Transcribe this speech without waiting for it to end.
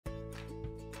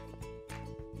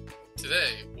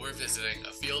Today, we're visiting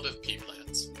a field of pea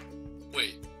plants.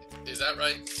 Wait, is that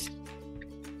right?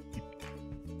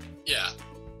 Yeah,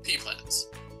 pea plants.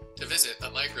 To visit a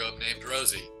microbe named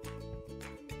Rosie.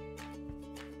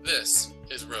 This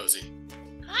is Rosie.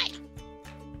 Hi.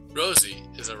 Rosie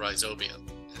is a rhizobium,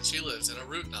 and she lives in a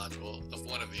root nodule of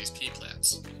one of these pea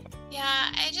plants.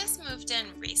 Yeah, I just moved in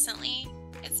recently.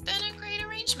 It's been a great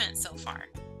arrangement so far.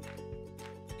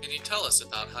 Can you tell us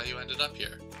about how you ended up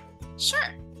here?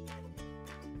 Sure.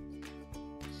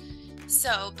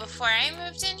 So, before I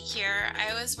moved in here,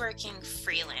 I was working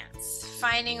freelance,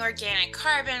 finding organic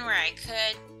carbon where I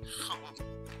could.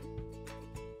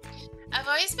 I've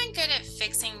always been good at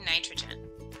fixing nitrogen.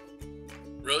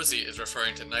 Rosie is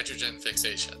referring to nitrogen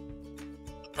fixation,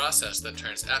 a process that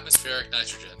turns atmospheric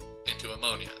nitrogen into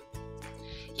ammonia.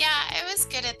 Yeah, I was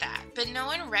good at that, but no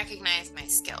one recognized my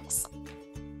skills.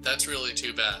 That's really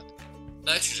too bad.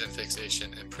 Nitrogen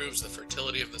fixation improves the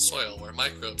fertility of the soil where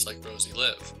microbes like Rosie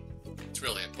live. It's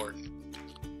really important.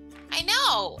 I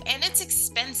know, and it's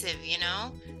expensive, you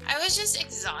know? I was just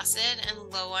exhausted and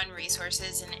low on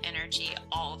resources and energy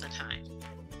all the time.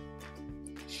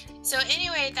 So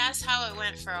anyway, that's how it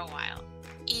went for a while.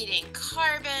 Eating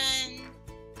carbon,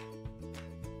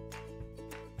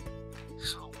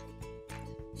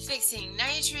 fixing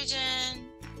nitrogen,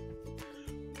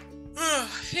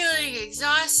 feeling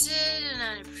exhausted and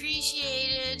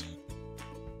unappreciated.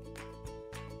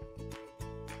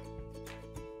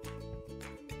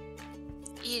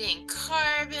 Eating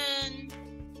carbon,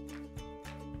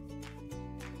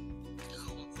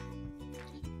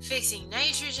 fixing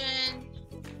nitrogen,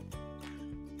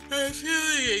 I'm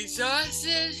feeling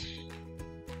exhausted.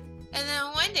 And then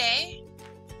one day,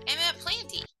 I met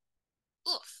Planty.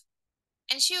 Oof.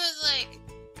 And she was like,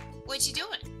 "What you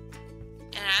doing?"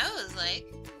 And I was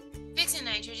like, "Fixing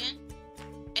nitrogen."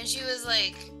 And she was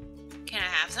like, "Can I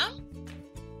have some?"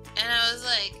 And I was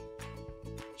like,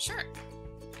 "Sure."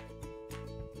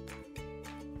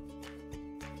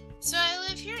 So I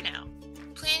live here now.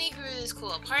 Planty grew this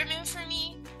cool apartment for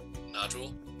me.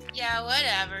 Nodule? Yeah,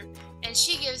 whatever. And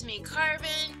she gives me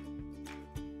carbon.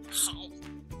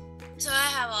 So I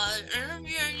have all the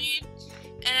energy I need.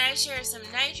 And I share some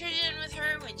nitrogen with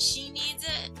her when she needs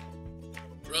it.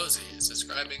 Rosie is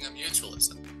describing a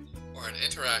mutualism, or an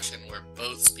interaction where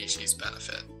both species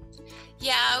benefit.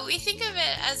 Yeah, we think of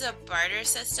it as a barter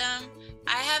system.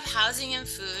 I have housing and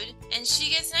food, and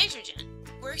she gets nitrogen.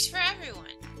 Works for everyone.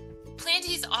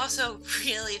 Planty's also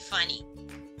really funny.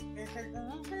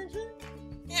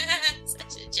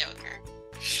 Such a joker.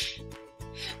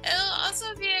 It'll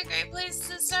also be a great place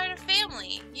to start a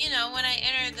family, you know, when I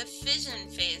enter the fission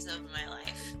phase of my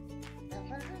life.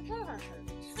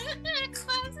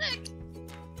 Classic.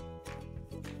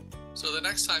 So the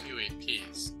next time you eat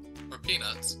peas, or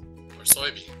peanuts, or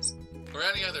soybeans, or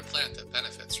any other plant that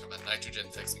benefits from a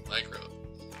nitrogen-fixing microbe,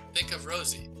 think of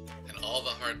Rosie and all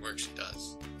the hard work she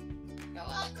does. You're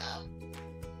welcome.